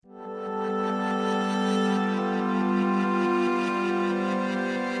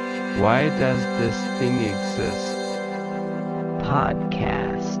Why does this thing exist?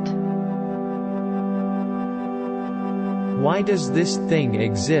 Podcast. Why does this thing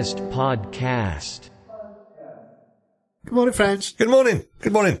exist? Podcast. Good morning, friends. Good morning.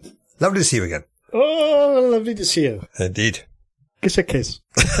 Good morning. Lovely to see you again. Oh, lovely to see you. Indeed. Kiss a kiss.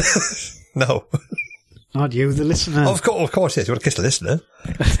 No. Not you, the listener. Of course, yes. You want to kiss the listener.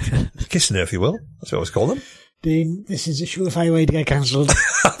 Kissing her, if you will. That's what I always call them. Dean, this is a surefire way to get cancelled.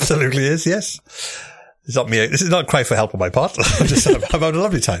 Absolutely is, yes. It's not me. This is not cry for help on my part. I'm having a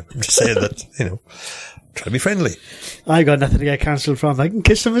lovely time. I'm just saying that, try to be friendly. I got nothing to get cancelled from. I can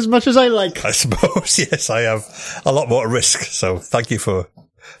kiss them as much as I like. I suppose, yes. I have a lot more at risk. So thank you for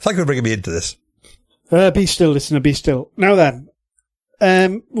bringing me into this. Be still, listener, be still. Now then,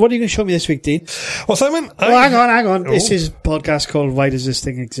 what are you going to show me this week, Dean? Well, Simon... hang on. Oh. This is a podcast called Why Does This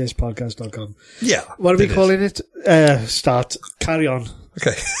Thing Exist? Podcast.com. Yeah. What are we calling it? Start. Carry on.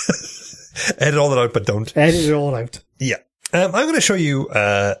 Okay. Edit all that out, but don't. Edit it all out. Yeah. I'm going to show you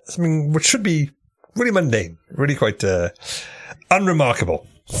something which should be really mundane, really quite unremarkable.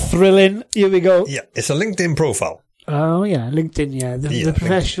 Thrilling. Here we go. Yeah. It's a LinkedIn profile. Oh, yeah. LinkedIn, yeah. The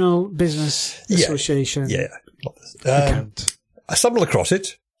Professional Business Association. Yeah. Account. I stumbled across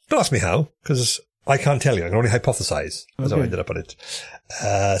it. Don't ask me how, because I can't tell you. I can only hypothesize. That's how I ended up on it.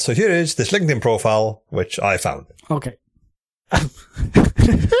 So here is this LinkedIn profile, which I found. Okay.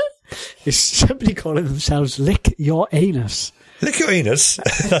 Is somebody calling themselves Lick Your Anus? Lick Your Anus.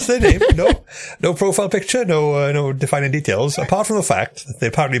 That's their name. No profile picture, no defining details, apart from the fact that they're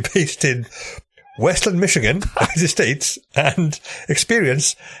apparently based in Westland, Michigan, United States, and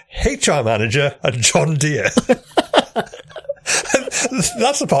experience HR manager at John Deere.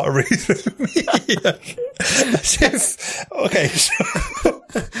 That's the part of really threw me. As if, okay, so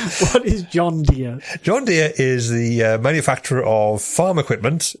what is John Deere? John Deere is the manufacturer of farm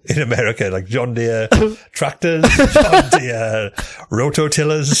equipment in America, like John Deere tractors, John Deere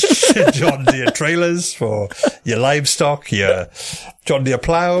rototillers, John Deere trailers for your livestock, your John Deere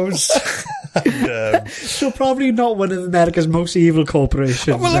plows. And, so probably not one of America's most evil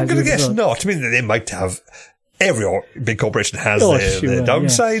corporations. Well, I'm going to guess not. I mean, they might have. Every big corporation has their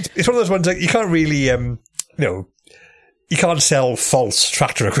downsides. Yeah. It's one of those ones that you can't really, you can't sell false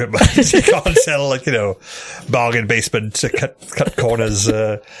tractor equipment. You can't sell, bargain basement to cut corners,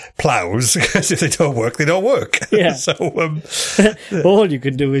 plows, because if they don't work, they don't work. Yeah. So, all you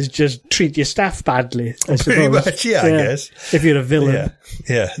can do is just treat your staff badly, I suppose. Pretty much, I guess. If you're a villain.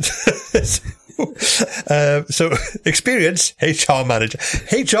 Yeah. So experience HR manager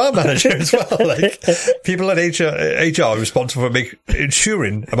as well. Like people at HR are responsible for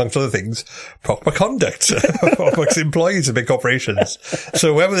ensuring, amongst other things, proper conduct amongst employees of big corporations.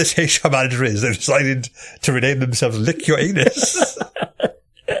 So whoever this HR manager is, they've decided to rename themselves Lick Your Anus.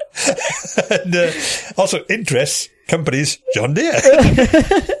 And also interests companies John Deere.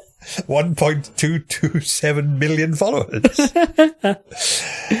 1.227 million followers.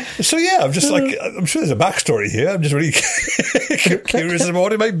 So yeah, I'm just I'm sure there's a backstory here. I'm just really curious about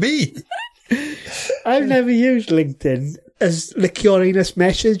what it might be. I've never used LinkedIn. Has Lick Your Anus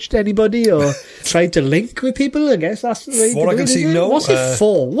messaged anybody or tried to link with people? I guess that's the way. For what I can see, no. What's it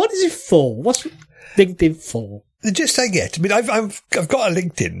for? What is it for? What's LinkedIn for? The gist I get. I mean, I've got a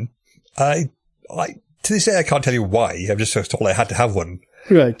LinkedIn. I to this day I can't tell you why. I'm just told I had to have one.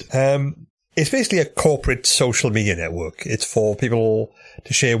 Right. It's basically a corporate social media network. It's for people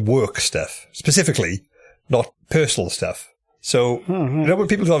to share work stuff, specifically, not personal stuff. So, when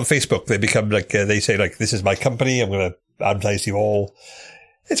people go on Facebook, they become they say this is my company, I'm going to advertise to you all.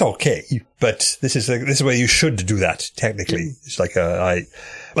 It's okay, but this is where you should do that, technically. It's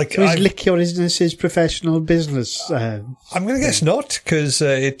Lick Your Anus professional business. I'm going to guess not, because,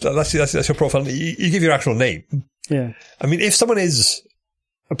 that's your profile. You give your actual name. Yeah. I mean, if someone is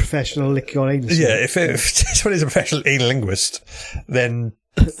a professional Lick Your Anus. Yeah, if someone is a professional anal linguist, then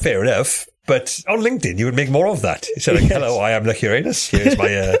fair enough. But on LinkedIn, you would make more of that. You say, hello, I am Lick Your Anus. Here's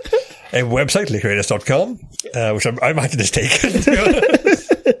my website, lickyoranus.com, which I imagine is taken, to be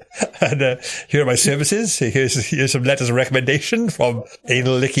honest. And here are my services. Here's some letters of recommendation from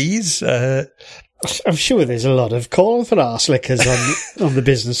anal lickies. I'm sure there's a lot of call for arse lickers on the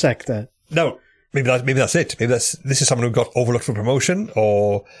business sector. No. Maybe that's it. Maybe this is someone who got overlooked for promotion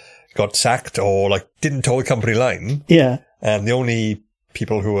or got sacked or didn't toe the company line. Yeah. And the only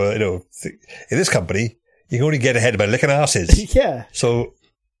people who are, in this company, you can only get ahead by licking asses. Yeah. So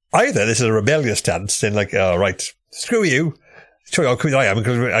either this is a rebellious stance, saying right, screw you. Show you how cool I am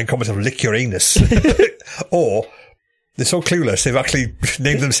because I call myself Lick Your Anus. Or they're so clueless. They've actually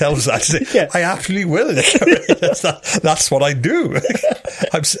named themselves that. Yeah. I actually will. That's what I do.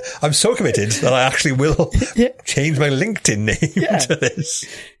 I'm so committed that I actually will change my LinkedIn name to this.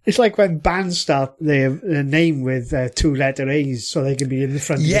 It's like when bands start their name with 2-letter A's so they can be in the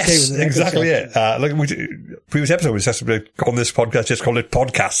front of the Yes, table. exactly. Yeah. Like previous episode, we just on this podcast, just called it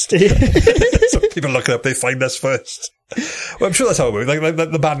podcast. So people look it up, they find us first. Well, I'm sure that's how it works.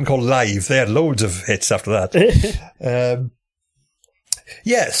 Like the band called Live, they had loads of hits after that.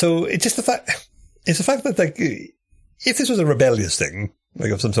 So it's just the fact that like, if this was a rebellious thing,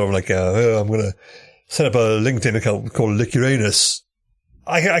 like of some sort of like, I'm going to set up a LinkedIn account called Lick Uranus,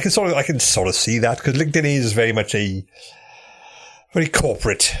 I can sort of see that, because LinkedIn is very much a very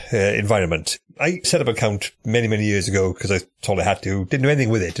corporate environment. I set up an account many, many years ago because I thought I had to. Didn't do anything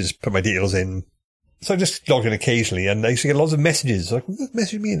with it, just put my details in. So I just logged in occasionally, and I used to get lots of messages. Like, what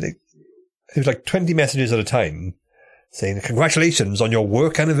message me? It was like 20 messages at a time saying, "Congratulations on your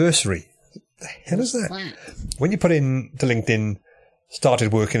work anniversary." What the hell is that? Wow. When you put in to LinkedIn,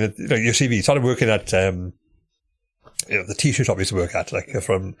 started working at, your CV, started working at, the t-shirt shop I used to work at, like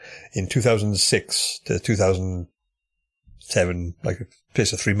from in 2006 to 2007, like a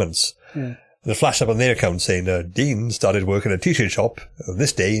space of 3 months. Yeah. And it flashed up on their account saying, Dean started working at a t-shirt shop on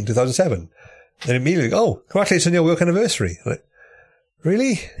this day in 2007. Then immediately, congratulations on your work anniversary. I'm like,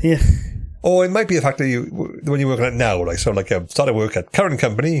 really? Yeah. Or it might be the fact that when you're working at now, like, so like, started work at current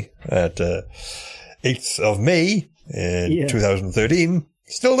company at, 8th of May in 2013,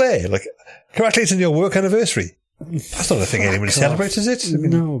 still there. Like, congratulations on your work anniversary. That's not a thing anyone celebrates, is it? I mean,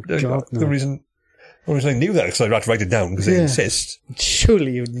 no, God, no. The reason I knew that because I had to write it down because they insist.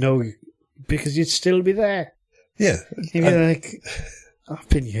 Surely you'd know because you'd still be there. Yeah. You'd be like, I've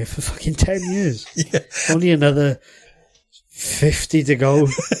been here for fucking 10 years. Yeah. Only another 50 to go,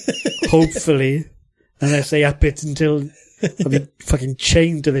 hopefully, unless they up it until I'll be fucking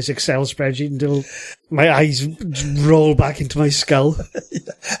chained to this Excel spreadsheet until my eyes roll back into my skull.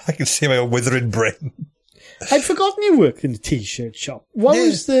 I can see my own withering brain. I'd forgotten you worked in a t-shirt shop. What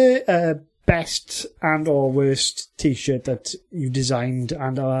was the best and or worst t-shirt that you designed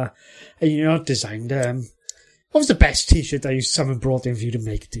and you not designed? What was the best t-shirt that someone brought in for you to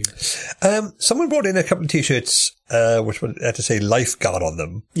make it to? Someone brought in a couple of t-shirts which had to say lifeguard on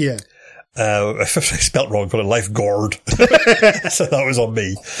them. Yeah. I spelt wrong, called it lifeguard. So that was on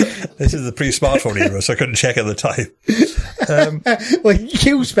me. This is the pre-smartphone era, so I couldn't check at the time. Well,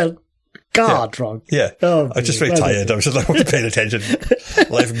 you spelled guard wrong. Yeah. I was just very tired. I was just like, I wasn't paying attention.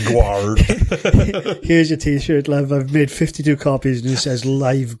 Lifeguard. Here's your t-shirt, love. I've made 52 copies and it says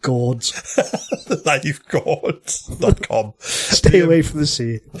live gourds. Livegourds.com. Stay away from the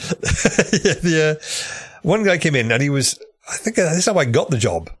sea. One guy came in and he was, I think this is how I got the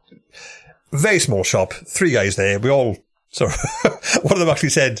job. Very small shop, 3 guys there. We all sort of, one of them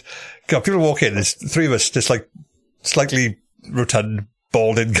actually said, God, people walk in, there's 3 of us, just like slightly rotund,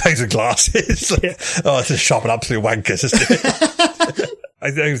 balding guys with glasses. Like, it's a shop of absolute wankers.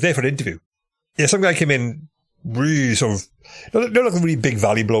 I was there for an interview. Yeah, some guy came in really sort of, not like really big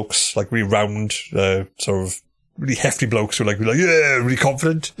valley blokes, like really round, sort of really hefty blokes who were like, really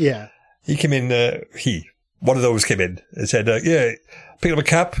confident. Yeah. He came in, one of those came in and said, pick up a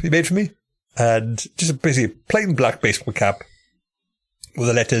cap he made for me. And just basically a plain black baseball cap with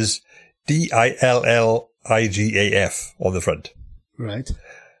the letters DILLIGAF on the front. Right.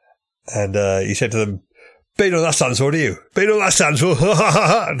 And he said to them, "Bet you know what that stands for, do you? Bet you know what that stands for?"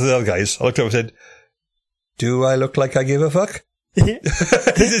 And to the other guys, I looked at him and said, "Do I look like I give a fuck?"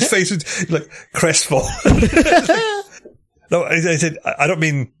 His face was like crestfallen. No, I said, "I don't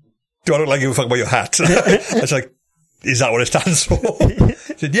mean, do I look like I give a fuck about your hat?" I was like, "Is that what it stands for?"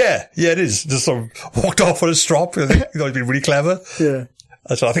 He said, yeah, it is. Just sort of walked off on a strop. He'd been really clever. Yeah.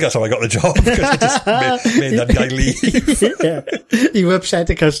 So I think that's how I got the job, because I just made that guy leave. Yeah. You upset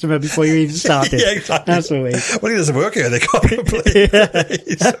the customer before you even started. Yeah, exactly. That's the way. Well, he doesn't work here. They can't complain.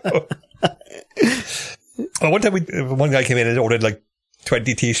 Well, one time one guy came in and ordered like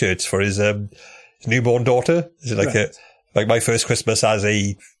 20 t-shirts for his newborn daughter. Is it like like my first Christmas as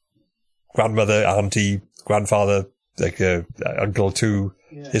a grandmother, auntie, grandfather, like uncle to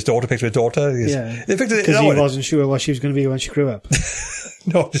his daughter, picture of his daughter. Because he wasn't sure what she was going to be when she grew up.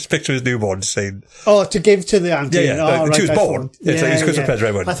 No, just picture his newborn saying... Oh, to give to the auntie. Yeah. Oh, she was born. It's like his Christmas present,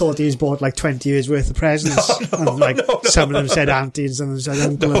 everyone. I thought he was bought like 20 years worth of presents. No, some of them said auntie and some of them said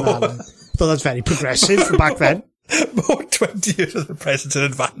uncle and that. I thought that's very progressive from back then. More 20 years of the presents in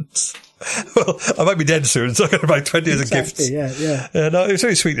advance. Well, I might be dead soon, so I got about 20 years of gifts. Yeah. No, it was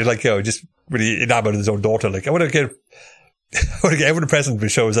very sweet. Like, just really enamored of his own daughter. Like, I want to get want to get everyone a present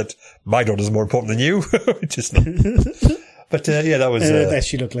which shows that my daughter's more important than you, which is not. But yeah, that was. Unless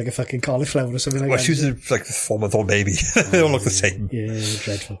she looked like a fucking cauliflower or something like Well, that. she was like a 4-month-old baby. They all look the same. Yeah,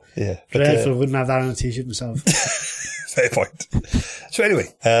 dreadful. Yeah, but, Dreadful. Wouldn't have that on a t-shirt myself. fair point. So anyway,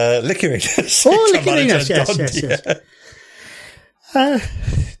 Lick Your Anus. Oh, Lick Your Anus, yes.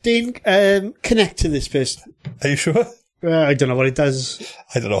 Dean, connect to this person. Are you sure? I don't know what it does.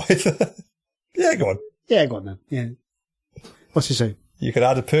 I don't know. Yeah, go on. Yeah, go on then. Yeah. What's he saying? You can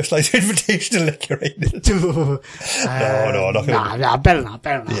add a personalised invitation to Lick Your Anus. No, not gonna. Nah, better not.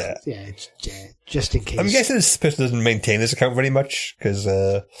 Yeah. Just in case. I'm guessing this person doesn't maintain his account very much, because,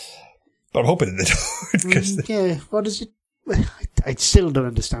 but I'm hoping they don't. 'Cause yeah, what is it? I still don't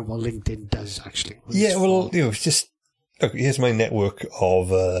understand what LinkedIn does, actually. yeah, well, it's just, look, here's my network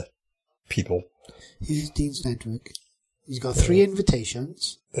of people. Here's Dean's network. He's got 3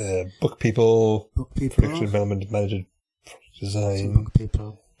 invitations. Book people, Book people. production development, manager, design, Book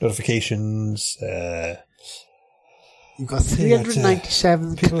people. notifications, You've got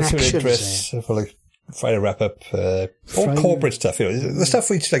 397 people with connections interests there. for like Friday wrap up, all Friday- corporate stuff. The stuff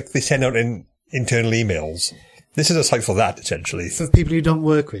which like they send out in internal emails. This is a site for that, essentially. For people you don't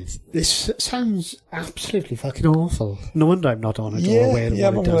work with. This sounds absolutely fucking awful. No wonder I'm not on it or aware of I'm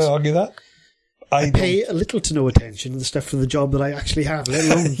what not it going does. to argue that. I pay a little to no attention to the stuff for the job that I actually have, let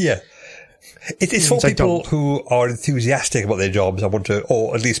alone. Yeah. It's for Which I people don't. who are enthusiastic about their jobs and want to,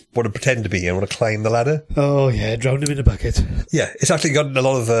 or at least want to pretend to be and want to climb the ladder. Oh yeah, drown him in a bucket. Yeah, it's actually gotten a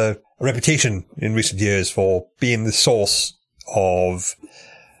lot of a reputation in recent years for being the source of,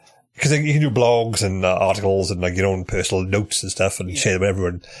 because you can do blogs and articles and like your own personal notes and stuff and share them with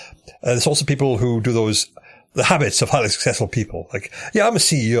everyone. There's also people who do the habits of highly successful people. Like, yeah, I'm a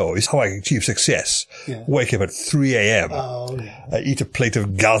CEO. It's how I achieve success. Yeah. Wake up at 3 a.m. Oh yeah. I eat a plate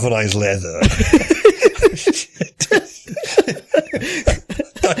of galvanized leather.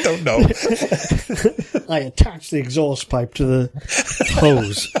 I don't know. I attach the exhaust pipe to the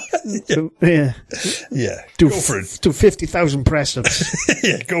hose. Yeah. Yeah. Do Go for it. Do 50,000 press-ups.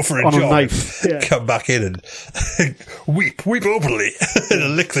 Yeah, go for a On a job. knife. Yeah. Come back in and weep openly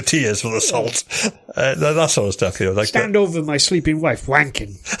and lick the tears for the salt. That sort of stuff, like Stand over my sleeping wife,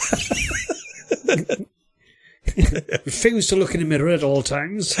 wanking. Refuse to look in the mirror at all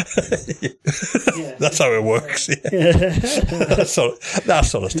times. That's how it works. Yeah. that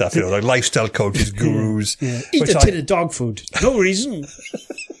sort of stuff, like lifestyle coaches, gurus. Yeah. Eat a tin of dog food. No reason.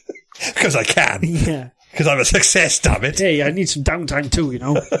 Because I can. Yeah. Because I'm a success, damn it. Hey, I need some downtime too, you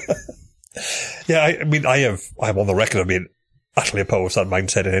know. Yeah, I mean, I'm on the record of being utterly opposed to that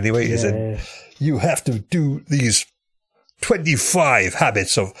mindset in any way. Is in, you have to do these 25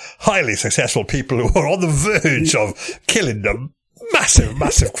 habits of highly successful people who are on the verge of killing them.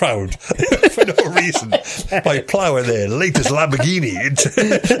 Massive crowd for no reason by ploughing their latest Lamborghini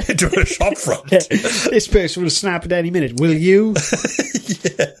into a shop front. This person will snap at any minute. Will you?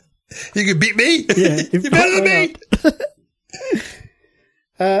 Yeah. You can beat me? Yeah. You're better than me?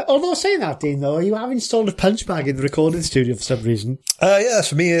 Although saying that, Dean, though, you have installed a punch bag in the recording studio for some reason. Yeah, that's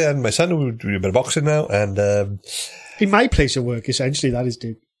for me and my son who do a bit of boxing now. And In my place of work, essentially, that is,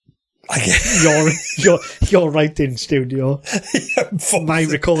 Dean. I guess Your writing studio. My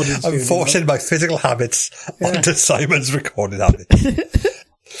recording studio. I'm forcing my physical habits onto Simon's recording habits.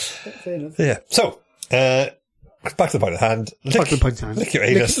 Fair enough. Yeah. So, back to the point at hand. Lick your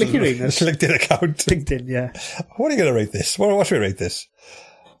anus. Lick your anus. LinkedIn account. LinkedIn, yeah. What are you going to rate this? What should we rate this?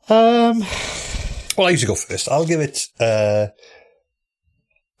 Um, Well, I usually go first. I'll give it, I'll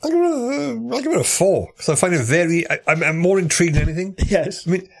give it a 4. Because I find it very, I'm more intrigued than anything. yes.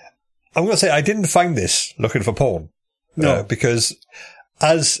 I mean, I'm going to say I didn't find this looking for porn. No. Because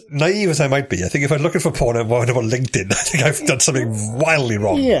as naive as I might be, I think if I'm looking for porn, I'm on LinkedIn. I think I've done something wildly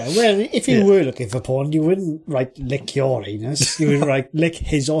wrong. Yeah, well, if you were looking for porn, you wouldn't write lick your anus. You would write lick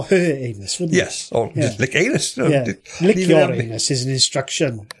his or her anus, wouldn't you? Yes. Or just lick anus. No, Yeah. Lick leave your it at- anus is an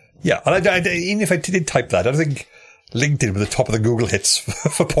instruction. Yeah. And even if I did type that, I don't think LinkedIn was the top of the Google hits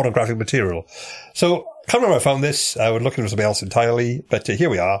for pornographic material. So, I can't remember where I found this. I was looking for something else entirely, but here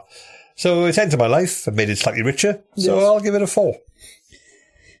we are. So it's entered my life and made it slightly richer. So I'll give it a 4.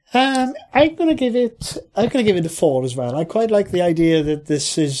 I'm gonna give it a 4 as well. I quite like the idea that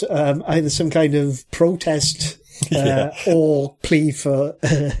this is either some kind of protest or plea for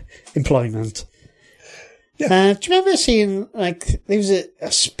employment. Yeah. Do you remember seeing there was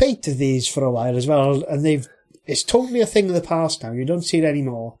a spate of these for a while as well, and it's totally a thing of the past now. You don't see it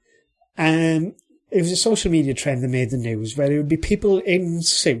anymore. It was a social media trend that made the news where it would be people in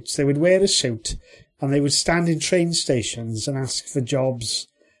suits. They would wear a suit and they would stand in train stations and ask for jobs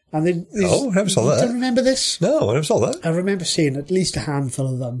And I never saw that. Do you remember this? No, I never saw that. I remember seeing at least a handful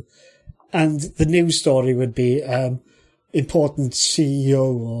of them. And the news story would be, important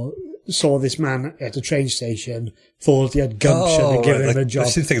CEO saw this man at a train station, thought he had gumption and give him a job. I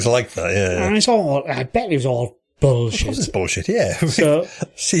see things like that, yeah. And I bet it was all bullshit. It's bullshit, yeah. So,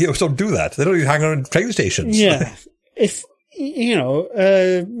 CEOs don't do that. They don't even hang around train stations. Yeah. If,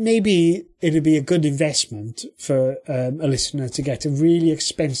 maybe it'd be a good investment for a listener to get a really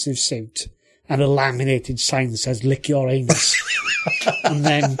expensive suit and a laminated sign that says "lick your anus," and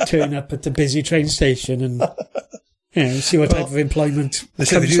then turn up at the busy train station and see what type of employment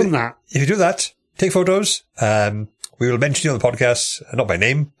comes from that. If you do that, take photos. We will mention you on the podcast, not by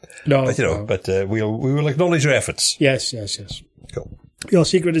name, but we will acknowledge your efforts. Yes. Cool. Your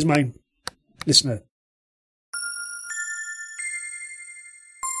secret is mine, listener.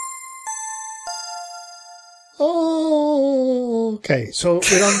 Oh, okay. So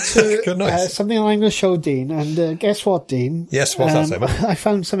we're on to something I'm going to show Dean. And guess what, Dean? Yes, what's that, Simon? I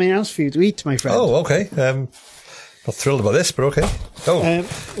found something else for you to eat, my friend. Oh, okay. Not thrilled about this, but okay. Oh,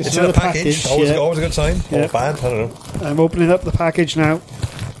 it's in a package. Always a good sign. Or bad, I don't know. I'm opening up the package now.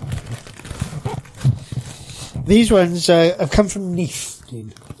 These ones have come from Neath,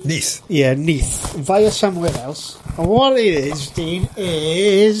 Dean. Neath? Yeah, Neath. Via somewhere else. And what it is, Dean,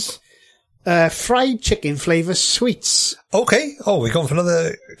 is fried chicken flavour sweets. Okay. Oh, we're going for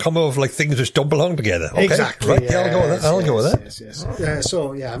another combo of things which don't belong together. Okay. Exactly. Right, yeah, I'll go with that. Yes.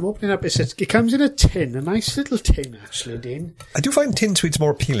 I'm opening up. It comes in a tin, a nice little tin, actually, Dean. I do find tin sweets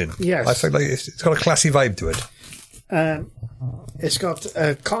more appealing. Yes. I feel like it's got a classy vibe to it. It's got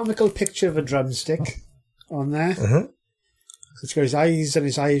a comical picture of a drumstick on there. Uh-huh. It's got his eyes and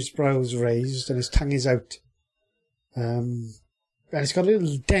his eyebrows raised and his tongue is out. And it's got a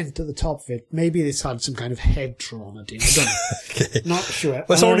little dent at the top of it.Maybe it's had some kind of head trauma, Dean. I don't know. Okay. Not sure. Well,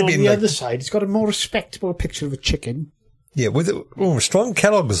 it's and already on been the other side, it's got a more respectable picture of a chicken. Yeah, with a strong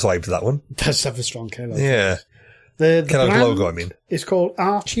Kellogg's vibe to that one. It does have a strong Kellogg's. Yeah. The Kellogg's logo, I mean. It's called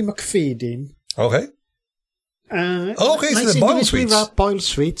Archie McPhee, Dean. Okay. Okay, so nice the boiled sweets. Wrapped boiled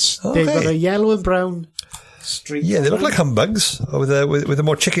sweets. Okay. They've got a yellow and brown streak. Yeah, they look like humbugs with a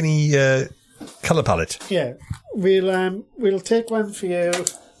more chickeny colour palette. Yeah, we'll take one for you,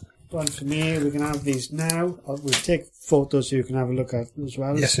 one for me. We can have these now. We'll take photos so you can have a look at them as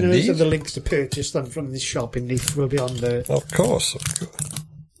well. Yes, indeed. And the links to purchase them from this shop in Neath will be on the. Of course.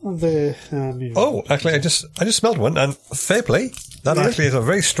 On the. Oh, actually, I just smelled one, and fair play. That actually is a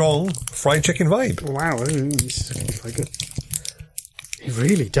very strong fried chicken vibe. Wow, this is quite good. It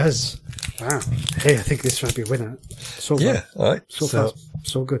really does. Wow. Hey, I think this might be a winner. So far. Yeah, all right. So far,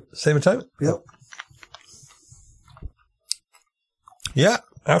 so good. Same time? Yep. Yeah,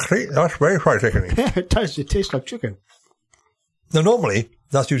 actually, that's very fried chicken. Yeah, it does. It tastes like chicken. Now, normally,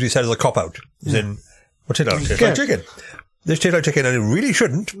 that's usually said as a cop-out. As in, what's it like? Tastes like chicken. This tastes like chicken, and it really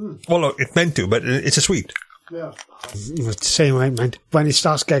shouldn't. Well, look, it's meant to, but it's a sweet. Yeah. It's the same way, man. When it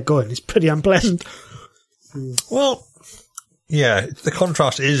starts to get going, it's pretty unpleasant. Well, yeah, the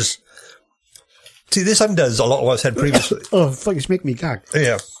contrast is... See, this undoes a lot of what I said previously. Oh, fuck, it's making me gag.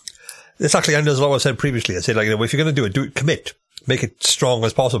 Yeah. This actually undoes a lot of what I said previously. I said, if you're going to do it, commit. Make it strong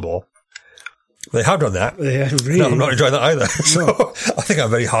as possible. They have done that. Yeah, really. No, I'm not enjoying that either. So, I think I'm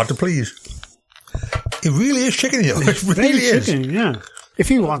very hard to please. It really is chicken, you know. It really is. Chicken, yeah. If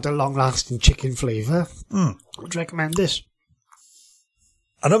you want a long-lasting chicken flavour, I'd recommend this.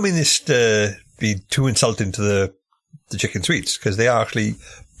 I don't mean this to be too insulting to the chicken sweets, because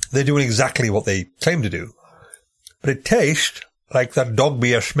they're doing exactly what they claim to do. But it tastes like that dog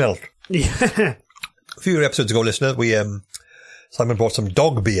beer smelt. Yeah. A few episodes ago, listener, Simon brought some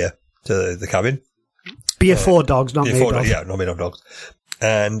dog beer to the cabin. Beer for dogs, not made of. Yeah, not made of dogs.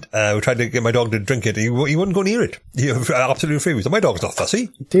 And we tried to get my dog to drink it. He wouldn't go near it. He was absolutely free. He said, my dog's not fussy.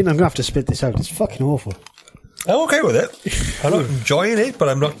 Dean, I'm going to have to spit this out. It's fucking awful. I'm okay with it. I'm not enjoying it, but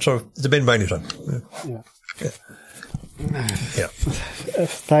I'm not sure. It's a bin by any time. Yeah. Yeah.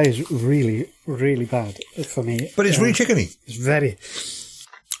 That is really, really bad for me. But it's really chickeny. It's very.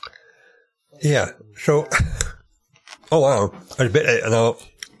 Yeah. So, oh wow. I bit it and oh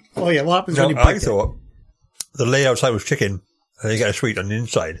yeah, what happens when you bite I thought the layer outside was chicken and you get a sweet on the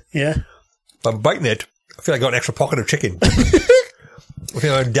inside. Yeah. But I'm biting it, I feel like I got an extra pocket of chicken. I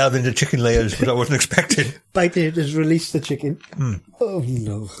feel like I delved into chicken layers, which I wasn't expecting. Biting it has released the chicken. Oh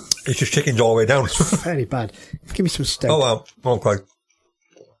no. It's just chickens all the way down. Very bad. Give me some steak. Oh wow. Oh quite.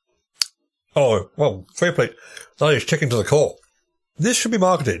 Oh, well, fair play. That is chicken to the core. This should be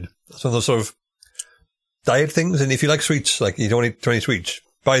marketed as one of those sort of diet things, and if you like sweets, like you don't eat 20 sweets,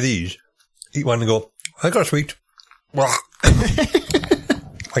 buy these, eat one and go, I got a sweet.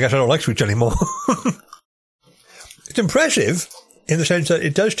 I guess I don't like sweet chili more. It's impressive in the sense that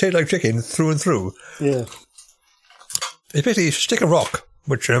it does taste like chicken through and through. Yeah. It's basically a stick of rock,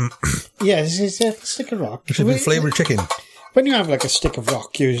 which Yeah, it's a stick of rock. which has been flavoured chicken. When you have like a stick of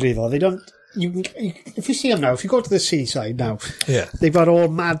rock, usually though, they don't. If you see them now, if you go to the seaside now, Yeah. they've got all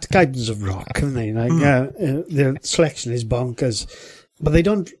mad kinds of rock, haven't they? Like the selection is bonkers, but they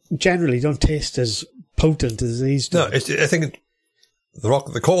generally don't taste as potent as these do. No, I think the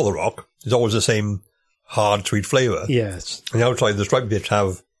rock, the core of the rock is always the same hard, sweet flavour. Yes, And the outside, the striped bits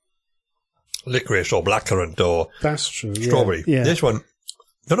have licorice or blackcurrant or that's true. Yeah. strawberry. Yeah. This one,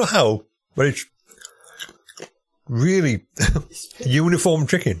 don't know how, but it's really uniform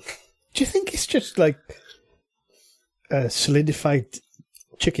chicken. Do you think it's just like solidified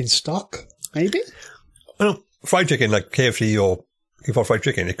chicken stock? Maybe. Well, fried chicken like KFC or King fried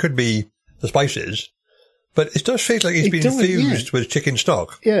chicken, it could be the spices, but it does taste like it's been infused with chicken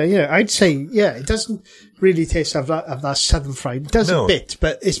stock. Yeah. I'd say, it doesn't really taste of that southern fried. It does a bit,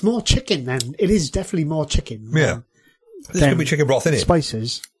 but it's more chicken then. It is definitely more chicken. Yeah. There's going to be chicken broth in it.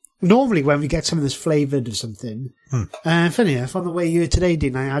 Spices. Normally when we get something that's flavoured or something, funny enough, on the way here today,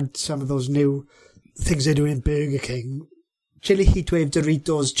 Dean, I had some of those new things they're doing in Burger King. Chili Heatwave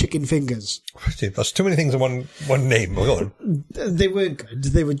Doritos chicken fingers. That's too many things in one name. Go on. They were good.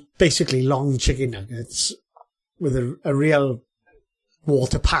 They were basically long chicken nuggets with a real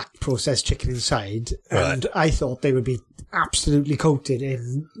water-packed processed chicken inside. Right. And I thought they would be absolutely coated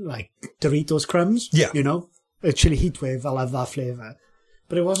in, like, Doritos crumbs. Yeah. You know? A Chili Heatwave, I'll have that flavour.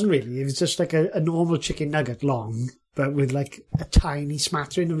 But it wasn't really. It was just like a normal chicken nugget long, but with, like, a tiny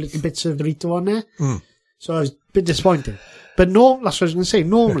smattering of little bits of Dorito on there. So I was a bit disappointed. But that's what I was going to say.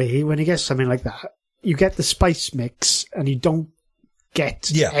 Normally, when you get something like that, you get the spice mix and you don't get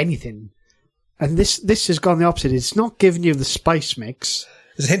anything. And this has gone the opposite. It's not giving you the spice mix.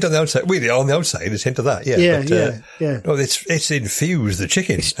 There's a hint on the outside. Really, on the outside, there's a hint of that. Yeah. Yeah. No, it's infused the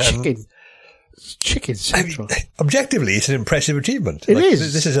chicken. It's chicken. It's chicken central. I mean, objectively, it's an impressive achievement. It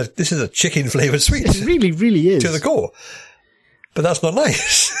is. This is a chicken flavoured sweet. It really, really is. To the core. But that's not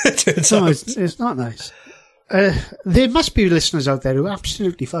nice. No, it's not nice. There must be listeners out there who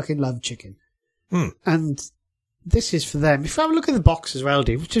absolutely fucking love chicken. And this is for them. If you have a look at the box as well,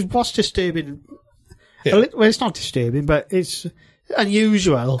 Dave, which is what's disturbing. Yeah. Well, it's not disturbing, but it's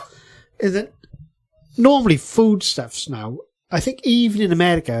unusual. Is that normally foodstuffs now, I think even in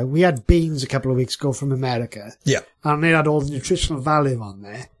America, we had beans a couple of weeks ago from America. Yeah. And they had all the nutritional value on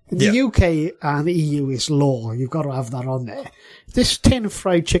there. In the UK and the EU, it's law. You've got to have that on there. This tin of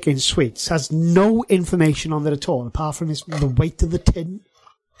fried chicken sweets has no information on there at all, apart from the weight of the tin.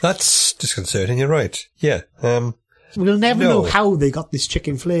 That's disconcerting, you're right. Yeah. We'll never know how they got this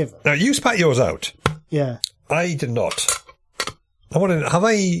chicken flavour. Now, you spat yours out. Yeah. I did not. I wonder, have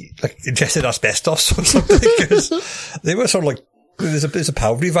I ingested asbestos or something? Because they were sort of like, there's a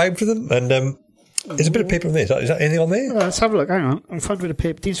powdery vibe to them, and there's a bit of paper on there. Is that anything on there? Let's have a look. Hang on. I found a bit of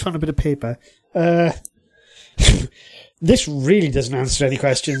paper. Dean's found a bit of paper. This really doesn't answer any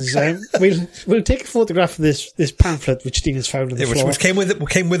questions. We'll take a photograph of this pamphlet which Dean has found on the floor. Which came with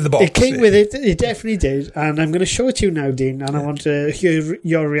the box. It came with it. It definitely did. And I'm going to show it to you now, Dean, and I want to hear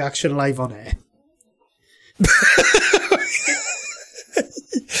your reaction live on air.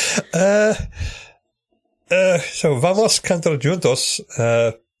 So, vamos cantar juntos.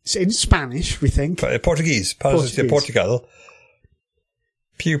 It's in Spanish, we think. Portuguese. Pasos de Portugal.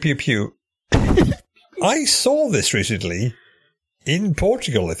 Pew, pew, pew. I saw this recently in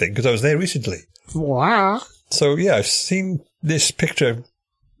Portugal, I think, because I was there recently. Wow. So, yeah, I've seen this picture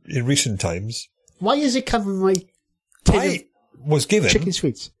in recent times. Why is it coming like I was given chicken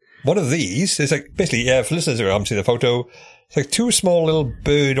sweets? One of these. It's like, basically, for listeners who haven't seen the photo, it's like two small little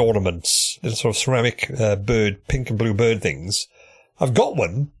bird ornaments, little sort of ceramic bird, pink and blue bird things. I've got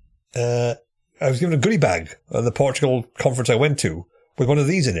one. I was given a goodie bag at the Portugal conference I went to with one of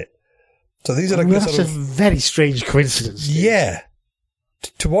these in it. So these are like that's a very strange coincidence. Yeah.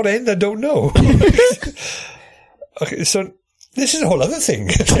 To what end, I don't know. Okay, so this is a whole other thing.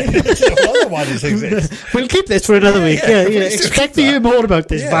 This is a whole other one of these things. We'll keep this for another week. Yeah. Expect to hear more about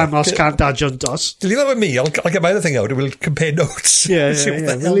this Vamos Cantar Juntos. Leave that with me. I'll get my other thing out and we'll compare notes. Yeah.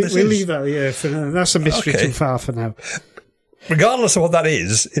 We'll leave that, for now. That's a mystery too far for now. Regardless of what that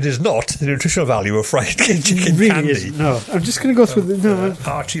is, it is not the nutritional value of fried chicken really candy. Isn't, no. I'm just going to go through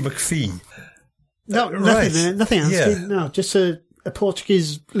Archie McPhee. No, nothing else. Yeah. No, just a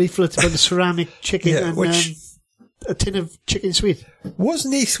Portuguese leaflet about the ceramic chicken and a tin of chicken sweet. Was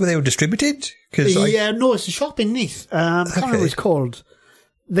Neath where they were distributed? No, it's a shop in Neath. I can't remember what it's called.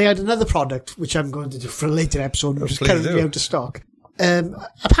 They had another product, which I'm going to do for a later episode, which is currently out of stock.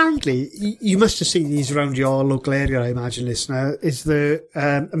 apparently, you must have seen these around your local area, I imagine, listener, is the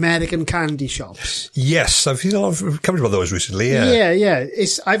American candy shops. Yes, I've seen a lot of coverage about those recently, yeah. Yeah.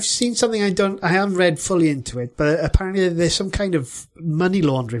 I've seen something I haven't read fully into it, but apparently there's some kind of money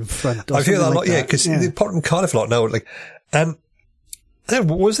laundering front. I've heard that a lot, because they put in Cardiff a lot now. Like,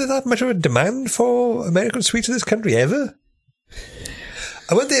 was there that much of a demand for American sweets in this country ever?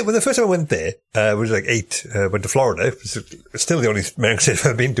 I went there, when the first time I went there, was like 8, went to Florida. It's still the only American state I've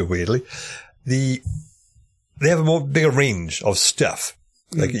ever been to, weirdly. They have a bigger range of stuff.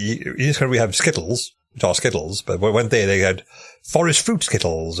 Like, in this country we have Skittles, which are Skittles, but when I went there they had forest fruit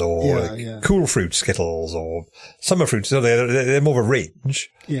Skittles, or cool fruit Skittles, or summer fruits, so they're more of a range.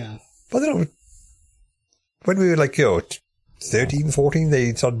 Yeah. But when we were like, 13, 14,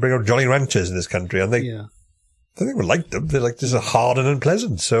 they started bringing out Jolly Ranchers in this country, and I think we liked them. They're like just hard and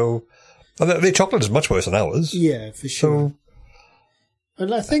unpleasant. So, and their chocolate is much worse than ours. Yeah, for sure.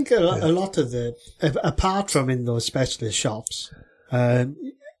 And I think a lot of apart from in those specialist shops, a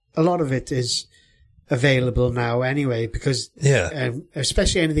lot of it is available now anyway, because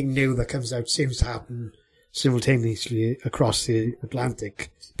especially anything new that comes out seems to happen simultaneously across the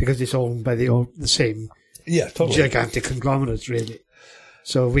Atlantic, because it's owned by the same gigantic conglomerates, really.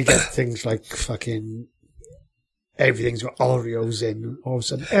 So we get things like fucking... everything's got Oreos in all of a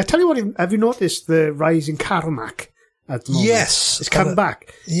sudden. I tell you what, have you noticed the rise in Caramac at the moment? Yes. It's come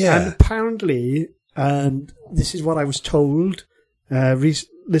back. Yeah. And apparently, this is what I was told,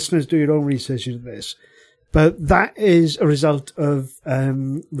 listeners do your own research into this, but that is a result of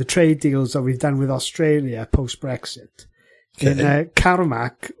the trade deals that we've done with Australia post-Brexit. Okay.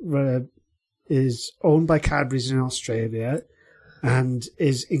 Caramac is owned by Cadbury's in Australia and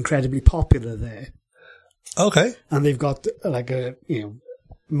is incredibly popular there. Okay. And they've got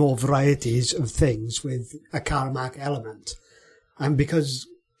more varieties of things with a Caramac element. And because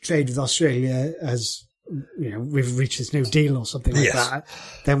trade with Australia has, we've reached this new deal or something like that,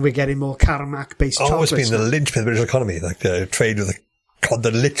 then we're getting more Caramac based chocolates. Always been the linchpin of the British economy, like trade with the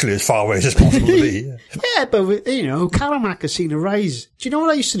continent literally as far away as possible to be. Yeah, but Caramac has seen a rise. Do you know what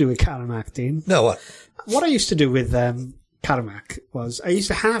I used to do with Caramac, Dean? No, what? What I used to do with Caramac was I used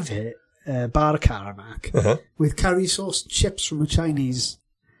to have it, bar of Caramac, with curry sauce and chips from a Chinese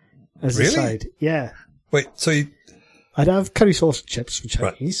as a side. Yeah. Wait, so I'd have curry sauce and chips from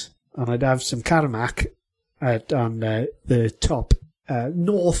Chinese, and I'd have some Caramac on the top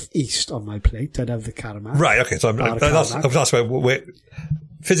northeast on my plate. I'd have the Caramac. Right, okay, so I was asking where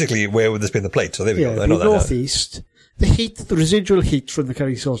physically where would this be in the plate? So there we go. I know that northeast. The heat, the residual heat from the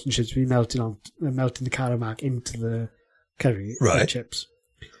curry sauce and chips would be melting the Caramac into the curry chips.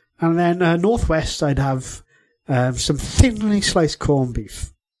 And then northwest, I'd have some thinly sliced corned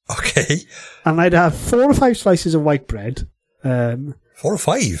beef. Okay. And I'd have 4 or 5 slices of white bread. 4 or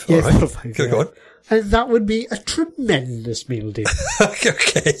 5? Yeah, all right. 4 or 5. Go on. And that would be a tremendous meal, Dean.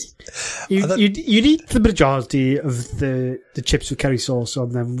 Okay. You'd eat the majority of the chips with curry sauce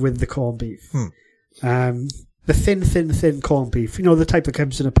on them with the corned beef. The thin corned beef. The type that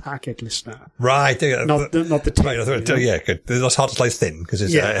comes in a packet, listener. Right. Not the tin. Right, good. That's hard to slice thin because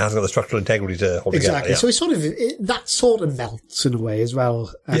it hasn't got the structural integrity to hold together. Exactly. So that sort of melts in a way as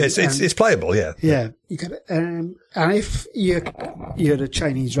well. It's pliable, yeah. Yeah. You got and if you're at a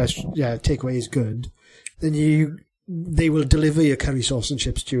Chinese restaurant, takeaway is good, then they will deliver your curry sauce and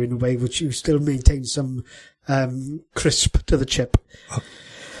chips to you in a way which you still maintain some crisp to the chip. Oh.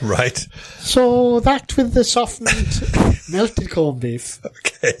 Right. So that with the softened melted corned beef.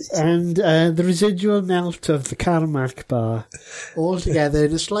 Okay. And the residual melt of the Caramac bar all together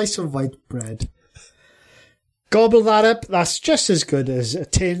in a slice of white bread. Gobble that up. That's just as good as a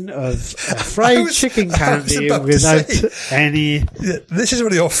tin of fried chicken candy without any... This is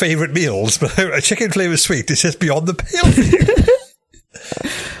one of your favourite meals, but a chicken flavoured sweet is just beyond the pale.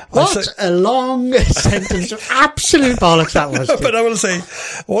 What a long sentence of absolute bollocks that was. But I will say,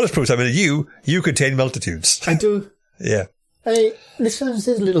 what is proof? I mean, you contain multitudes. I do. Yeah. This is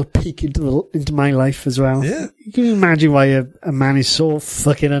a little peek into my life as well. Yeah. Can you imagine why a man is so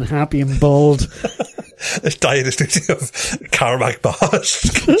fucking unhappy and bald? This diet is of Caramac bars,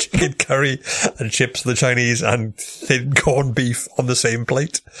 chicken curry and chips for the Chinese and thin corned beef on the same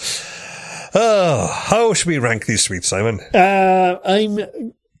plate. Oh, how should we rank these sweets, Simon? I'm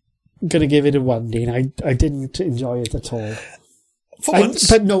going to give it a 1, Dean. I didn't enjoy it at all. For once?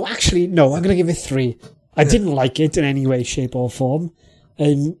 But no, actually, no, I'm going to give it 3. I didn't like it in any way, shape or form.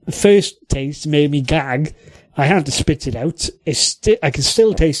 First taste made me gag. I had to spit it out. I can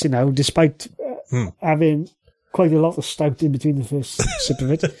still taste it now, despite having quite a lot of stout in between the first sip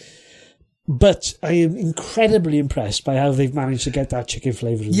of it. But I am incredibly impressed by how they've managed to get that chicken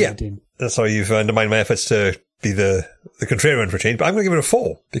flavour in there, Dean. That's how you've undermined my efforts to be the contrarian for a change, but I'm going to give it a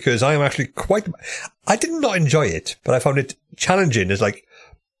 4 because I am actually I did not enjoy it, but I found it challenging. It's like,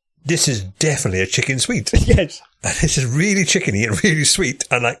 this is definitely a chicken sweet. Yes. This is really chickeny and really sweet,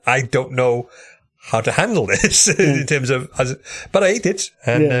 and I don't know how to handle this in terms of, but I ate it,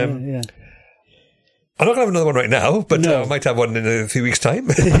 and I'm not going to have another one right now, but I might have one in a few weeks' time.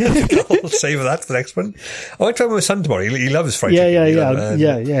 I'll save that for the next one. I might try with my son tomorrow. He loves fried chicken.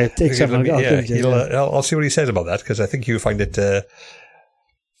 Yeah. Take some. I'll see what he says about that, because I think you'll find it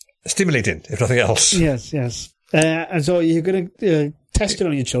stimulating, if nothing else. Yes. And so you're going to test it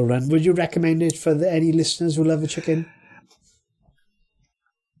on your children. Would you recommend it for any listeners who love a chicken?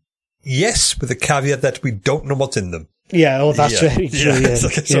 Yes, with the caveat that we don't know what's in them. Yeah, that's very true. Yeah.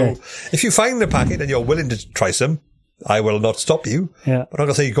 So if you find the packet and you're willing to try some, I will not stop you. Yeah. But I'm not going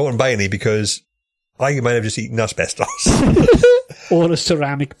to say you go and buy any, because I might have just eaten asbestos. Or a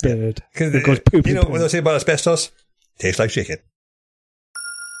ceramic bird. Because poop. You know, when I say about asbestos, tastes like chicken.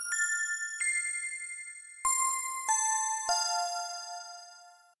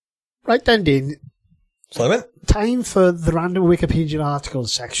 Right then, Dean. Simon? Time for the random Wikipedia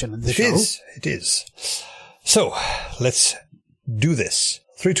articles section of the show. It is. So, let's do this.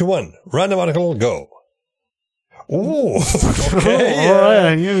 3, 2, 1. Random article, go. Oh, okay. All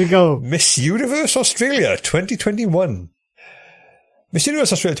right, here we go. Miss Universe Australia 2021. Miss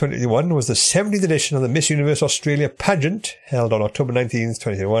Universe Australia 2021 was the 70th edition of the Miss Universe Australia pageant, held on October 19th,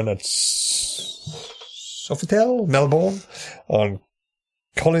 2021 at Sofitel, Melbourne, on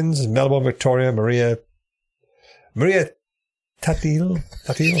Collins, Melbourne, Victoria. Maria Thattil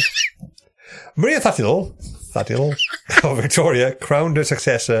of Victoria crowned her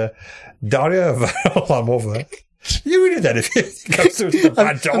successor, Daria Varlamova. You read it then if it comes to a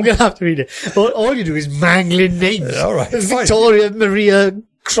bad job. I'm going to have to read it. All you do is mangling names. All right, Victoria Maria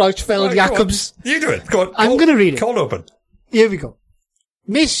Crouchfeld Jacobs. You do it. Go on. I'm going to read it. Cold open. Here we go.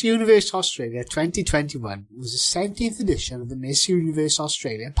 Miss Universe Australia 2021 was the 70th edition of the Miss Universe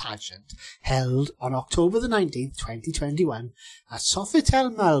Australia pageant, held on October the 19th, 2021 at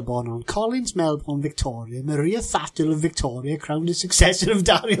Sofitel, Melbourne, on Collins, Melbourne, Victoria. Maria Thattil of Victoria crowned the successor of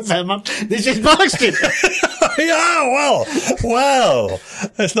Daria Vermont. This is Buxton. Yeah, well,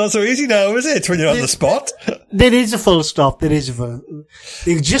 it's not so easy now, is it, when you're on the spot? There is a full stop. There is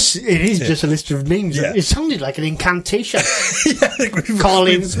just a list of names. Yeah. It sounded like an incantation. Yeah,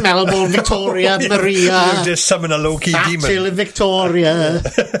 Collins, Melbourne, Victoria, Maria. You just summon a low-key demon. Thattil of Victoria.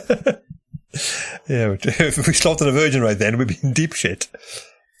 Yeah, if we slaughtered a virgin right then, we'd be in deep shit.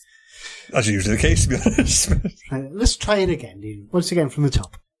 That's usually the case, to be honest. Right, let's try it again, Dean. Once again from the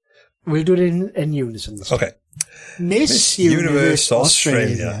top. We'll do it in unison. Okay. Miss Universe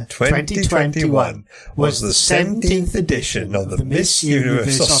Australia 2021 was the 17th edition of the Miss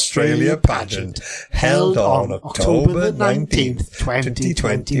Universe Australia pageant, held on October 19th,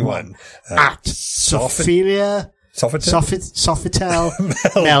 2021 at Sofitel,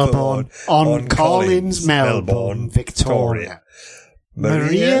 Melbourne, on Collins, Melbourne, Victoria.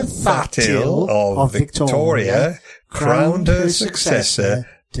 Maria Thattil of Victoria crowned her successor,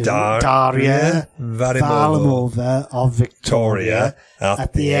 Daria Varlamova of Victoria,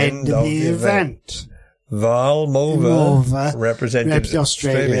 at the end of the event. Varlamova represented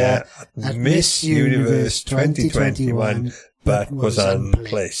Australia at Miss Universe 2021, but was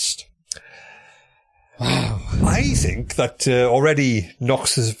unplaced. Wow. I think that already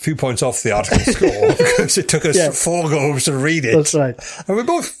knocks a few points off the article score, because it took us 4 goes to read it. That's right. And we're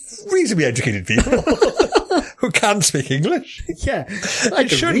both reasonably educated people who can speak English. Yeah. It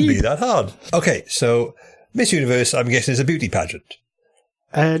shouldn't be that hard. Okay, so Miss Universe, I'm guessing, is a beauty pageant.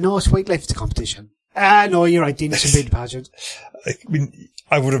 No, it's weightlifting competition. No, you're right, Dean, it's a beauty pageant. I mean,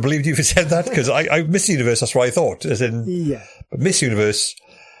 I would have believed you if you said that, because I Miss Universe, that's what I thought. As in, yeah. But Miss Universe,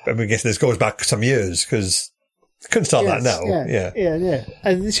 I mean, I guess this goes back some years, because couldn't start that now. Yeah.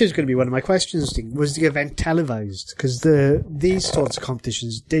 And this is going to be one of my questions, Dean. Was the event televised? Because these sorts of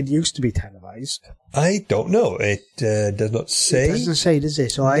competitions used to be televised. I don't know. It does not say. It doesn't say, does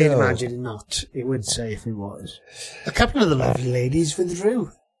it? So I'd imagine not. It would say if it was. A couple of the lovely ladies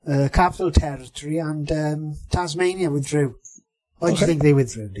withdrew. Capital Territory and Tasmania withdrew. Why do you think they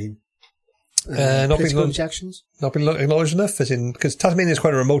withdrew, Dean? Not political objections? Not been acknowledged enough, as in, because Tasmania is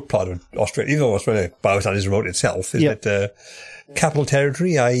quite a remote part of Australia, even though Australia, Biosan is remote itself, isn't it? Capital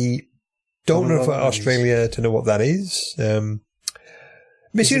Territory, I don't know for Australia to know what that is.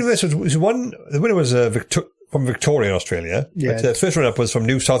 Miss Universe was one, the winner was from Victoria in Australia, but the first runner-up was from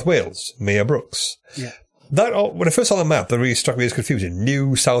New South Wales, Mia Brooks. Yeah. when I first saw the map, that really struck me as confusing.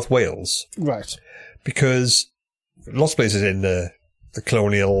 New South Wales. Right. Because lots of places in the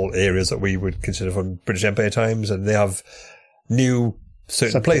colonial areas that we would consider from British Empire times, and they have new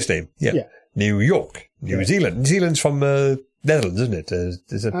certain place name. Yeah. New York, New Zealand. New Zealand's from Netherlands, isn't it?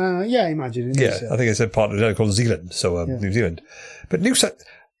 Is it? Yeah, I imagine it is. I think it's a part of the called Zealand, so New Zealand. But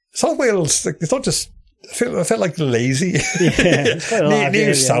South Wales, it's not just... I felt like lazy. Yeah,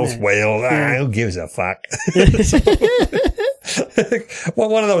 New South Wales. Who gives a fuck? Well,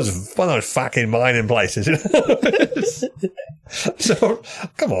 one of those fucking mining places. So,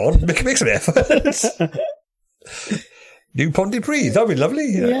 come on, make some effort. New Pontypridd, that'd be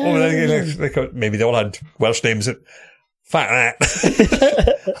lovely. Maybe they all had Welsh names. Fuck that.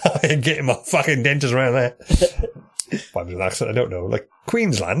 I ain't getting my fucking dentist around there. If I was an accent, I don't know. Like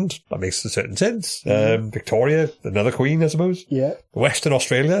Queensland, that makes a certain sense. Victoria, another queen, I suppose. Yeah. Western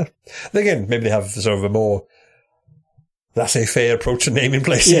Australia. Then again, maybe they have sort of a more laissez-faire approach to naming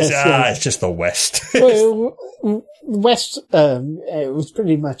places. It's just the West. Well, West, it was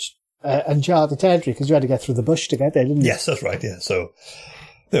pretty much uncharted territory because you had to get through the bush to get there, didn't you? Yes, that's right, yeah. So,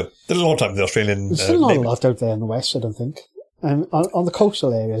 there's a long time the Australian... There's still not a lot out there in the West, I don't think. On the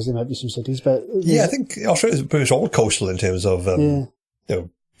coastal areas, there might be some cities, but... I think Australia's pretty much all coastal in terms of,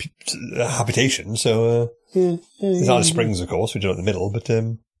 habitation, so... there's Alice Springs, of course, which are in the middle, but,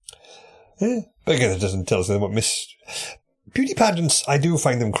 But again, it doesn't tell us anything about beauty pageants, I do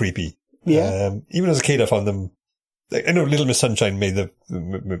find them creepy. Yeah. Even as a kid, I found them... I know Little Miss Sunshine made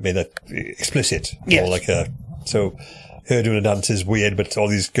that explicit. Yes. Like so her doing a dance is weird, but all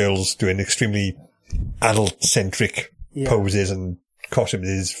these girls doing extremely adult-centric poses and costumes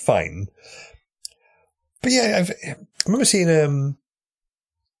is fine. But yeah, I remember seeing,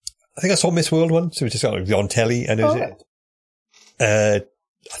 I think I saw Miss World once. So it was just on telly, and it was, I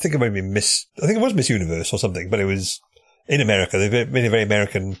think it might be I think it was Miss Universe or something, but it was in America. They made a very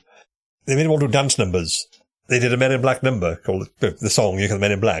American, they made them all do dance numbers. They did a Men in Black number called the song, You Can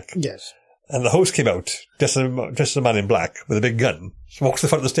Men in Black. Yes. And the host came out, dressed as a man in black with a big gun, just walked to the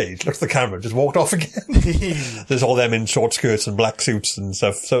front of the stage, looked at the camera, just walked off again. There's all them in short skirts and black suits and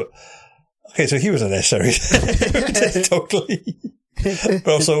stuff. So, okay, so he was unnecessary. Totally. But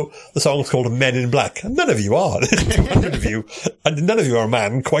also, the song's called Men in Black. And none of you are. 200 of you. And none of you are a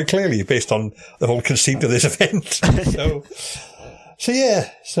man, quite clearly, based on the whole conceit of this event. So yeah.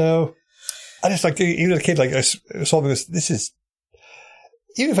 So, I just even as a kid, I saw this is,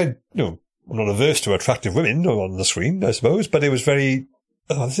 even if I'm not averse to attractive women on the screen, I suppose, but it was very,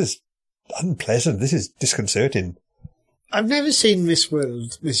 this is unpleasant. This is disconcerting. I've never seen Miss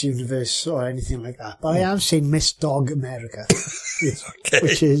World, Miss Universe, or anything like that, but I have seen Miss Dog America,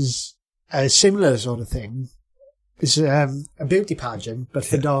 which is a similar sort of thing. It's a beauty pageant, but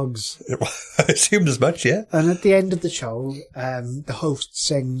for dogs. I assumed as much, yeah. And at the end of the show, the host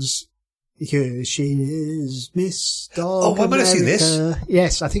sings, "Here she is, Miss Dog America." I might have seen this.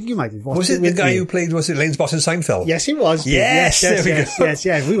 Yes, I think you might have watched it. Was it the guy who played, was it Lane's boss in Seinfeld? Yes, he was. Yes, there we go.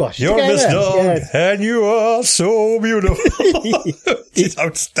 Yes, we watched it You're together. Miss Dog, and you are so beautiful. It's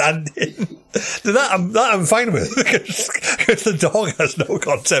outstanding. That I'm fine with, because the dog has no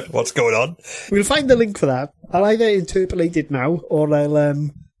concept of what's going on. We'll find the link for that. I'll either interpolate it now, or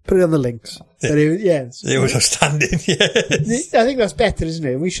I'll put it on the links. Yeah. It was outstanding, yes. I think that's better, isn't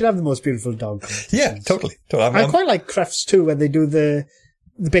it? We should have the most beautiful dog. Yeah, totally. I quite like Crufts too, when they do the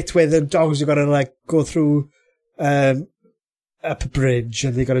bit where the dogs have got to go through up a bridge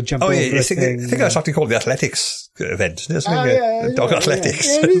and they got to jump over a thing. I think that's actually called the athletics event, isn't it? Dog athletics.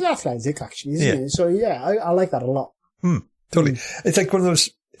 Yeah, it is athletic, actually, isn't it? So yeah, I like that a lot. Totally. It's like one of those...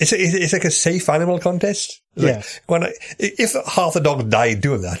 It's like a safe animal contest. If half the dogs died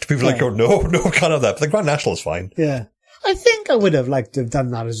doing that, people are like, oh, no, can't have that. But the Grand National is fine. Yeah. I think I would have liked to have done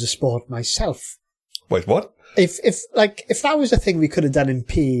that as a sport myself. Wait, what? If that was a thing we could have done in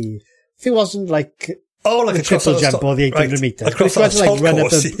PE, if it wasn't like a triple jump or the 800 metres. Across if you had to run up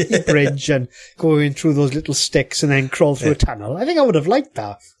course, the bridge and go in through those little sticks and then crawl through a tunnel, I think I would have liked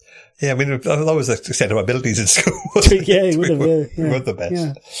that. Yeah, I mean, that was the extent of my abilities in school. Yeah, it would have. We weren't the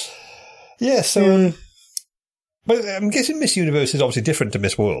best. Yeah, so... But I'm guessing Miss Universe is obviously different to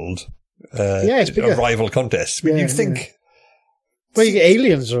Miss World. It's bigger. A rival contest. But you'd think... Yeah. Well, you get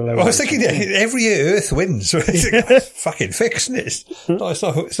aliens all over. Well, I was thinking every year Earth wins. It's fucking fixed, isn't it?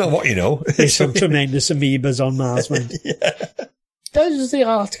 It's not what you know. There's some tremendous amoebas on Mars, man. Yeah. Does the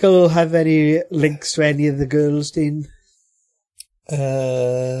article have any links to any of the girls, Dean? No.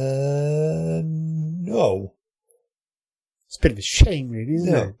 It's a bit of a shame, really,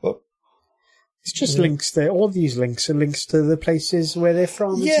 isn't it? But it's just links there. All these links are links to the places where they're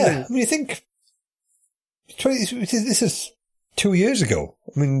from. Yeah, I mean, you think This is 2 years ago.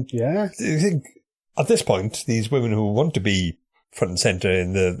 I mean, Yeah. I think at this point, these women who want to be front and centre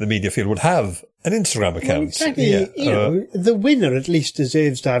in the media field would have an Instagram account. Well, exactly. Yeah. You know, the winner at least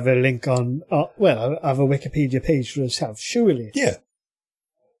deserves to have a link on, have a Wikipedia page for herself, surely. Yeah.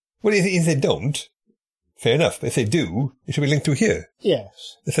 Well, if they don't, fair enough. If they do, it should be linked to here.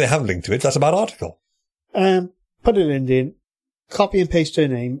 Yes. If they haven't linked to it, that's a bad article. Put it in, copy and paste her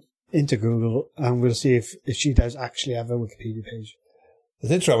name into Google, and we'll see if she does actually have a Wikipedia page.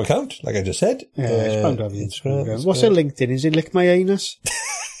 There's an Instagram account, like I just said. Yeah, it's bound to have an Instagram. Instagram. What's her LinkedIn? Is it Lick My Anus?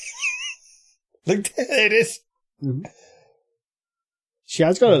 LinkedIn, it is. Mm-hmm. She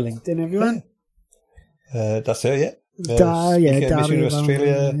has got a LinkedIn, everyone. That's her, yeah. Miss Universe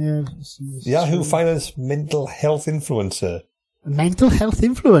Australia. Yeah. Yahoo Finance mental health influencer. Mental health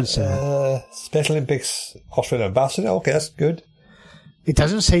influencer. Special Olympics Australian ambassador. Okay, that's good. It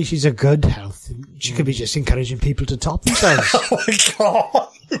doesn't say she's a good health. She could be just encouraging people to top themselves. Oh my God,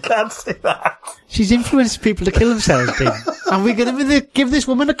 you can't say that. She's influenced people to kill themselves, Dean. And we're going to give this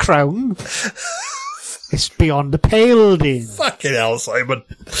woman a crown? It's beyond the pale, Dean. Fucking hell, Simon.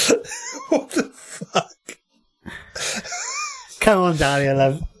 What the fuck? Come on, Daria,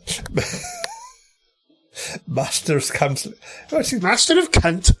 love. Master's counselling. Master of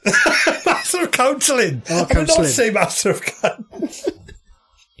cunt. Master of counselling. Oh, I would not say master of cunt.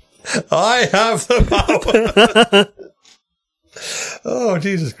 I have the power. Oh,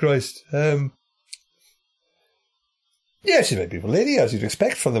 Jesus Christ. Yeah, she's a beautiful lady, as you'd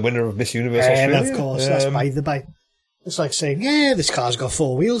expect from the winner of Miss Universe Australia. Of course, that's by the by. It's like saying, yeah, this car's got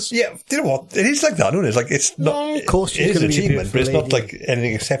 4 wheels. Yeah, do you know what? It is like that, isn't it? It's like, it's not, Yeah, of course it she's is an gonna be a achievement, but it's beautiful not like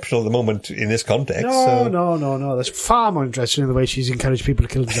anything exceptional at the moment in this context. No. That's far more interesting in the way she's encouraged people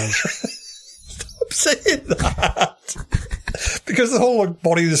to kill themselves. Stop saying that. Because the whole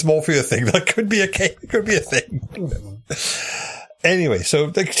body dysmorphia thing, that could be a thing. Anyway,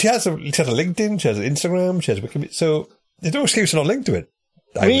 so she has a LinkedIn, she has an Instagram, she has Wikipedia, so there's no excuse to not link to it.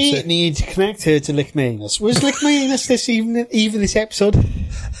 We need to connect her to Lick My Anus. Was Lick My Anus this evening, even this episode?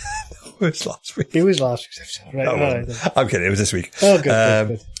 It was last week. It was last week's episode, right? Oh, well, Right. I'm kidding, it was this week. Oh,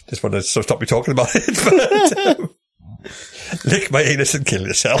 good. Just wanted to sort of stop me talking about it, but lick my anus and kill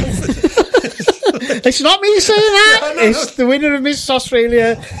yourself. It's not me saying that. No. It's the winner of Miss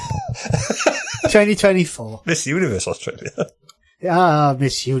Australia 2024. Miss Universe Australia. Ah,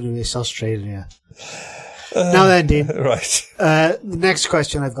 Miss Universe Australia. Now then, Dean. Right. The next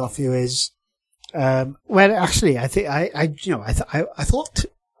question I've got for you is, well, actually, I think I thought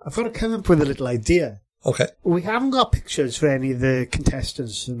I've got to come up with a little idea. Okay. We haven't got pictures for any of the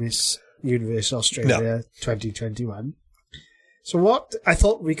contestants for Miss Universe Australia 2021. So what I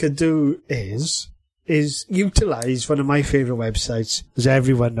thought we could do is utilise one of my favourite websites, as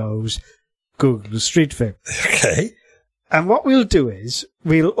everyone knows, Google Street View. Okay. And what we'll do is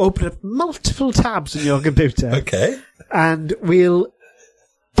we'll open up multiple tabs on your computer. Okay. And we'll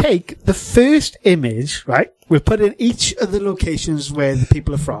take the first image, right? We'll put in each of the locations where the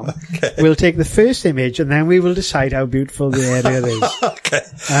people are from. Okay. We'll take the first image and then we will decide how beautiful the area is. Okay.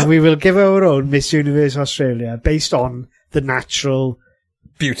 And we will give our own Miss Universe Australia based on the natural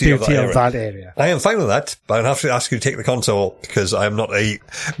Beauty of that area. I am fine with that, but I'll have to ask you to take the console because I am not a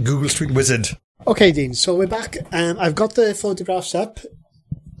Google Street wizard. Okay, Dean, so we're back. I've got the photographs up.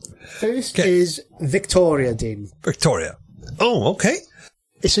 First is Victoria, Dean. Victoria. Oh, okay.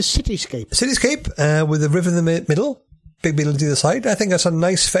 It's a cityscape. Cityscape with a river in the middle, big building to the side. I think that's a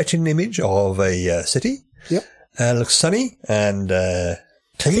nice fetching image of a city. Yep. Looks sunny and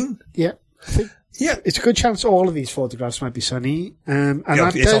clean. Yeah. Yeah. It's a good chance all of these photographs might be sunny. And Yeah,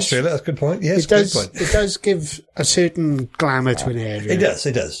 it's Australia, that's a good point. Yes, it good point. does give a certain glamour to an area. It does.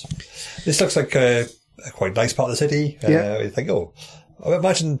 This looks like a quite nice part of the city. Yeah. You think, I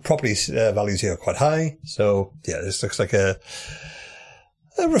imagine property values here are quite high. So, yeah, this looks like a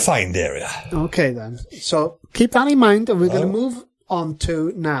refined area. Okay, then. So keep that in mind, and we're going to move on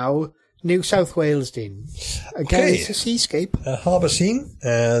to now New South Wales, Dean. Again, Okay. it's a seascape. Harbour scene,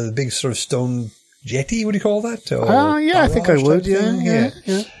 the big sort of stone jetty, would you call that? Or I think I barrage would, type thing?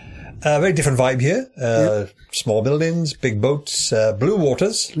 yeah. Very different vibe here. Small buildings, big boats, blue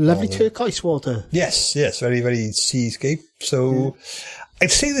waters. Lovely turquoise water. Yes, very, very seascape. So I'd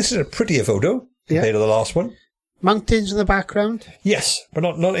say this is a prettier photo compared to the last one. Mountains in the background. Yes, but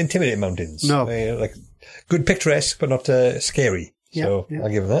not intimidating mountains. No. Like good picturesque, but not scary. So I'll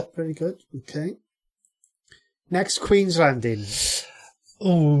give it that. Very good. Okay. Next, Queensland, Dean.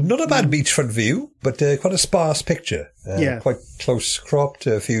 Oh, not a bad beachfront view, but quite a sparse picture. Quite close cropped,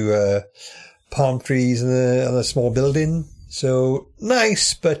 a few palm trees and a small building. So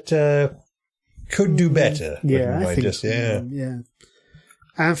nice, but could do better. Yeah, I think just, so. yeah. Yeah.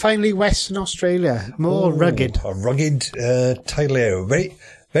 And finally, Western Australia, more rugged. A rugged tidal area. Very,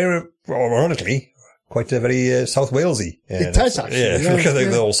 very, ironically, quite a very South Walesy. It does, actually. Yeah, because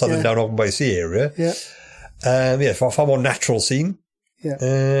they're all southern down Auckland by Sea area. Yeah. Far more natural scene. Yeah.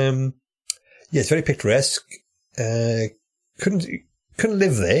 It's very picturesque. Couldn't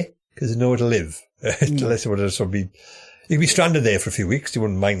live there because there's nowhere to live. Unless it would have sort of be, you'd be stranded there for a few weeks. You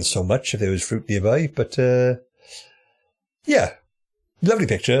wouldn't mind so much if there was fruit nearby. But, lovely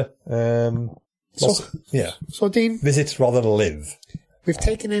picture. So, Dean, Visit rather than live. we've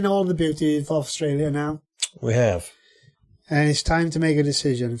taken in all the beauty of Australia now, We have. and it's time to make a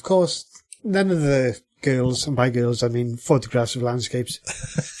decision. Of course, none of the girls, and by girls I mean photographs of landscapes,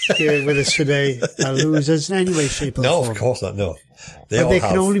 here with us today are losers in any way, shape or No, form. of course not. No. But there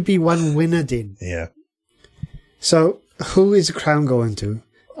can only be one winner, Dean. Yeah. So, who is the crown going to?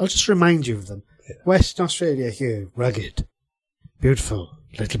 I'll just remind you of them. Yeah. Western Australia here, rugged, beautiful,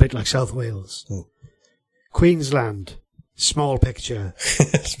 a little bit like South Wales. Queensland, small picture,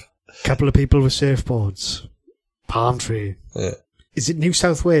 couple of people with surfboards, palm tree. Yeah. Is it New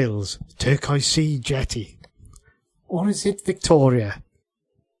South Wales, turquoise sea jetty? Or is it Victoria,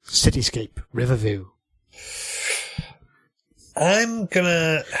 cityscape, river view? I'm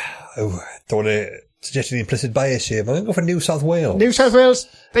gonna, don't want to suggest any implicit bias here, but I'm going to go for New South Wales. New South Wales,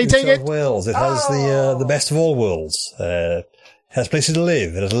 they take New it. South Wales. It has the best of all worlds. It has places to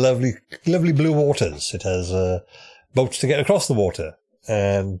live. It has lovely blue waters. It has boats to get across the water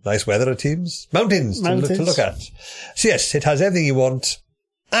and nice weather at times. Mountains. To look at. So yes, it has everything you want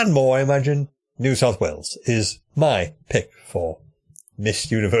and more, I imagine. New South Wales is my pick for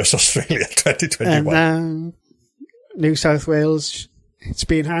Miss Universe Australia 2021. And New South Wales, it's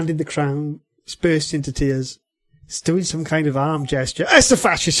being handed the crown. It's burst into tears. It's doing some kind of arm gesture. It's the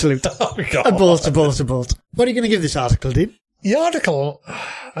fascist salute. Oh, God. A bolt. What are you going to give this article, Dean? The article,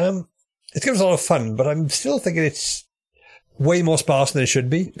 it's given us a lot of fun, but I'm still thinking it's way more sparse than it should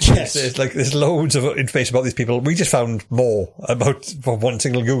be. Yes. There's loads of information about these people. We just found more for one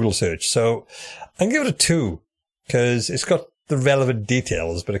single Google search. So I'm going to give it a 2 because it's got the relevant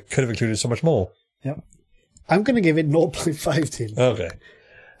details, but it could have included so much more. Yep. I'm going to give it 0.5, Dean. Okay.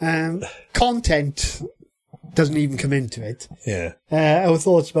 Content doesn't even come into it. Yeah. Our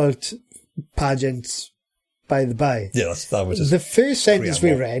thoughts about pageants, by the by. Yeah, that was just the first sentence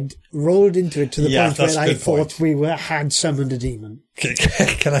we read rolled into it to the point that's where a I good thought point. we had summoned a demon.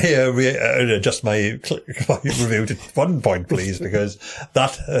 Can I adjust my review to 1 point, please? Because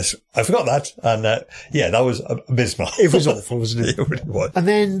I forgot that. And that was abysmal. It was awful, wasn't it? It really was. And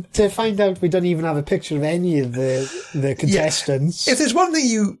then to find out we don't even have a picture of any of the contestants. If there's one thing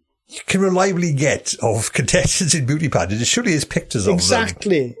you can reliably get of contestants in beauty pageants, it surely is pictures of them.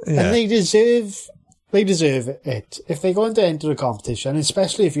 Exactly. Yeah. And they deserve it. If they're going to enter a competition,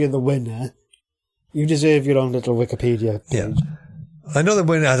 especially if you're the winner, you deserve your own little Wikipedia page. Yeah. I know the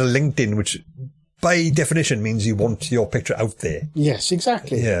winner has a LinkedIn, which by definition means you want your picture out there. Yes,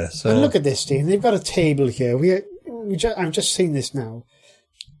 exactly. Yeah. So And look at this, Dean. They've got a table here. I've just seen this now.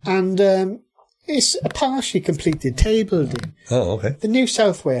 And it's a partially completed table, Dean. Oh, okay. The New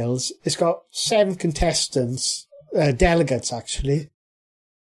South Wales, it's got 7 contestants, delegates actually.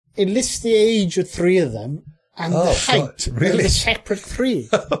 It lists the age of 3 of them and the height really? of the separate 3.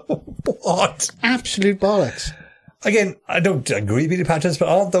 What? Absolute bollocks. Again, I don't agree with beauty pageants, but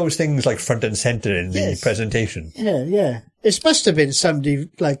aren't those things like front and centre in the presentation? Yeah. It must have been somebody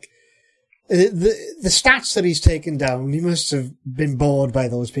like the stats that he's taken down. He must have been bored by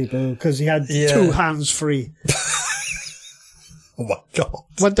those people because he had 2 hands free. Oh my God.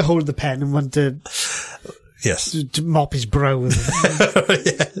 One to hold the pen and one to mop his brow with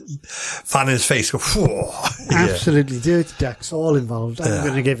it. Fan his face. Go, Absolutely. Dirty ducks, all involved. I'm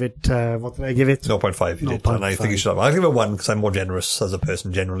going to give it, what did I give it? 0.5 you did, and I think you should have. I'll give it 1 because I'm more generous as a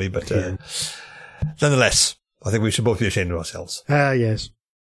person generally, but nonetheless, I think we should both be ashamed of ourselves. Yes.